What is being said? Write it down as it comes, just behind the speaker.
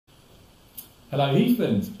Hello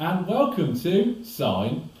Heathlands and welcome to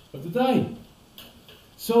Sign of the Day.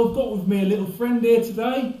 So I've got with me a little friend here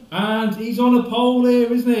today and he's on a pole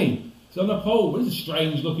here, isn't he? He's on a pole. He's a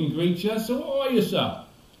strange looking creature. So what are you, sir?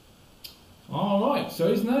 Alright, so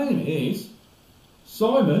his name is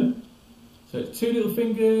Simon. So it's two little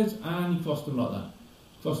fingers and you cross them like that.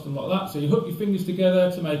 Cross them like that. So you hook your fingers together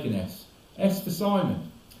to make an S. S for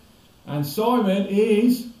Simon. And Simon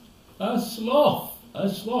is a sloth. A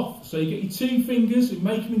sloth. So you get your two fingers, you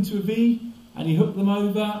make them into a V, and you hook them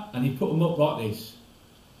over, and you put them up like this.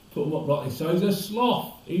 Put them up like this. So he's a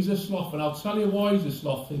sloth. He's a sloth, and I'll tell you why he's a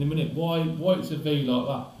sloth in a minute. Why it's a V like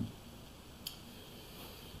that.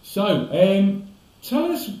 So tell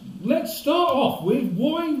us. Let's start off with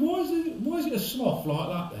why is it a sloth like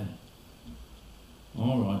that then?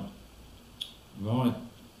 All right.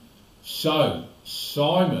 So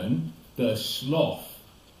Simon the sloth,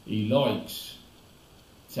 he likes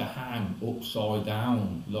to hang upside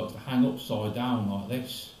down. He likes to hang upside down like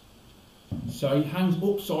this. So he hangs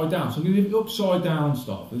upside down. So I'm going to give you upside down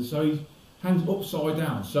stuff. So he hangs upside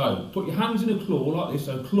down. So put your hands in a claw like this.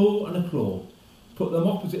 So claw and a claw. Put them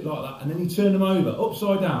opposite like that, and then you turn them over.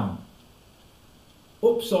 Upside down.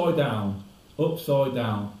 Upside down. Upside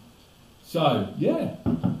down. So yeah,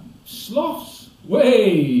 sloths,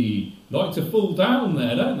 way like to fall down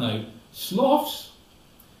there, don't they? Sloths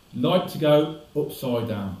like to go upside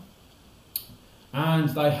down, and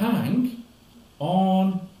they hang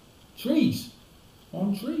on trees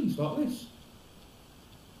like this.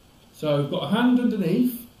 So we've got a hand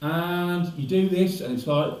underneath, and you do this, and it's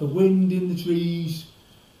like the wind in the trees,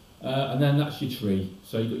 and then that's your tree.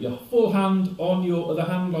 So you've got your full hand on your other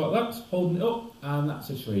hand like that, holding it up, and that's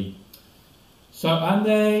a tree. So, and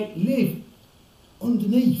they live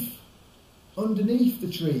underneath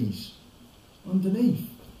the trees, underneath.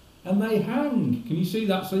 And they hang, can you see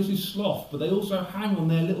that? So this is sloth, but they also hang on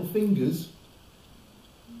their little fingers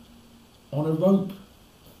on a rope.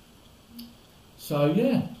 So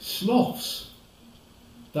yeah, sloths,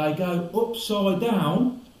 they go upside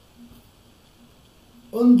down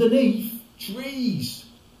underneath trees.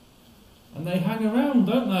 And they hang around,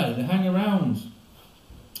 don't they? They hang around.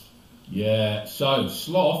 Yeah, so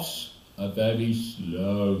sloths are very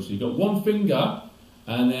slow. So you've got one finger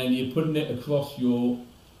and then you're putting it across your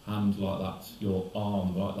hand like that, your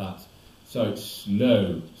arm like that. So it's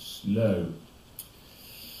slow.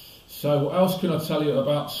 So what else can I tell you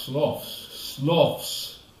about sloths?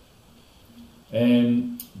 Sloths,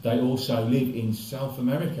 they also live in South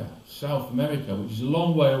America, which is a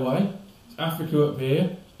long way away. It's Africa up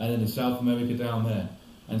here, and then South America down there.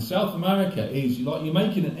 And South America is like you're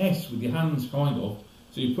making an S with your hands, kind of.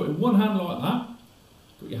 So you put in one hand like that,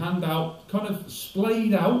 put your hand out, kind of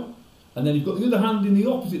splayed out. And then you've got the other hand in the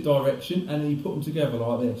opposite direction, and then you put them together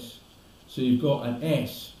like this. So you've got an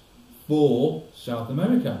S for South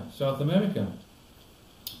America.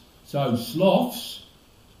 So sloths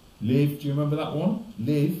live, do you remember that one?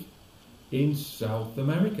 Live in South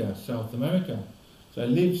America. So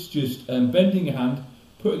lives just bending your hand,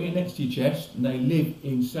 putting it next to your chest, and they live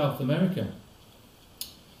in South America.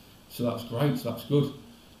 So that's great, so that's good.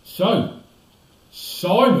 So,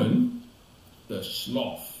 Simon the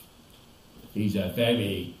sloth. He's a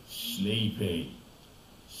very sleepy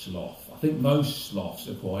sloth. I think most sloths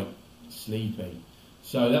are quite sleepy.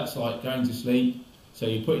 So that's like going to sleep. So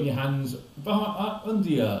you're putting your hands behind, under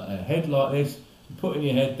your head like this. You're putting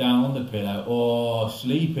your head down on the pillow. Oh,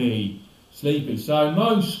 sleepy. So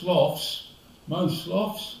most sloths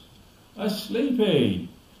are sleepy.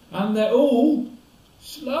 And they're all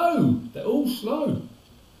slow.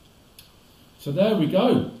 So there we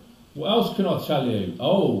go. What else can I tell you?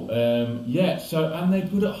 Yeah, so, and they're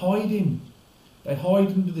good at hiding. They hide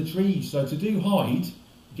under the trees. So to do hide, you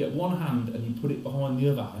get one hand and you put it behind the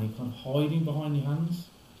other, and you're kind of hiding behind your hands.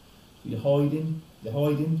 So you're hiding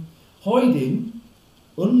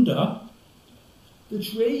under the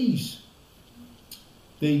trees.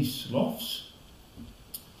 These sloths.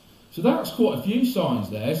 So that's quite a few signs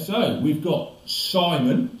there. So we've got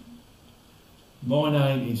Simon. My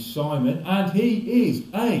name is Simon, and he is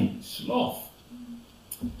a sloth.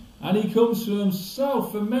 And he comes from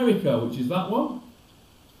South America, which is that one.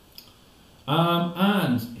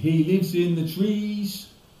 And he lives in the trees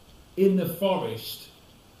in the forest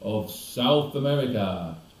of South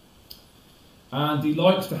America. And he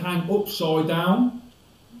likes to hang upside down.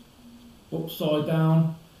 And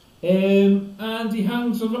he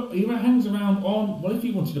hangs around on, well, if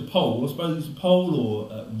he wanted a pole, I suppose it's a pole or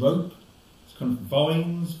a rope. Kind of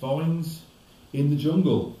vines in the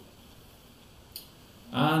jungle.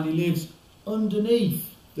 And he lives underneath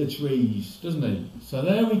the trees, doesn't he? So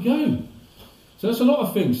there we go. So that's a lot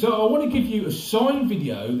of things. So I want to give you a sign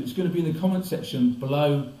video that's going to be in the comment section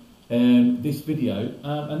below this video.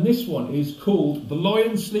 And this one is called The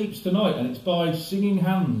Lion Sleeps Tonight, and it's by Singing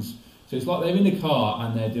Hands. So it's like they're in the car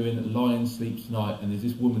and they're doing The Lion Sleeps Tonight, and there's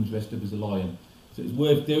this woman dressed up as a lion. So it's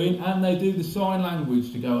worth doing, and they do the sign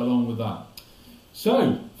language to go along with that.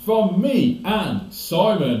 So, from me and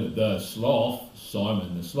Simon the Sloth,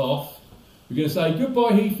 we're going to say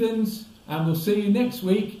goodbye, Heathlands, and we'll see you next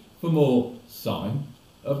week for more Sign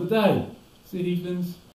of the Day. See you, Heathlands.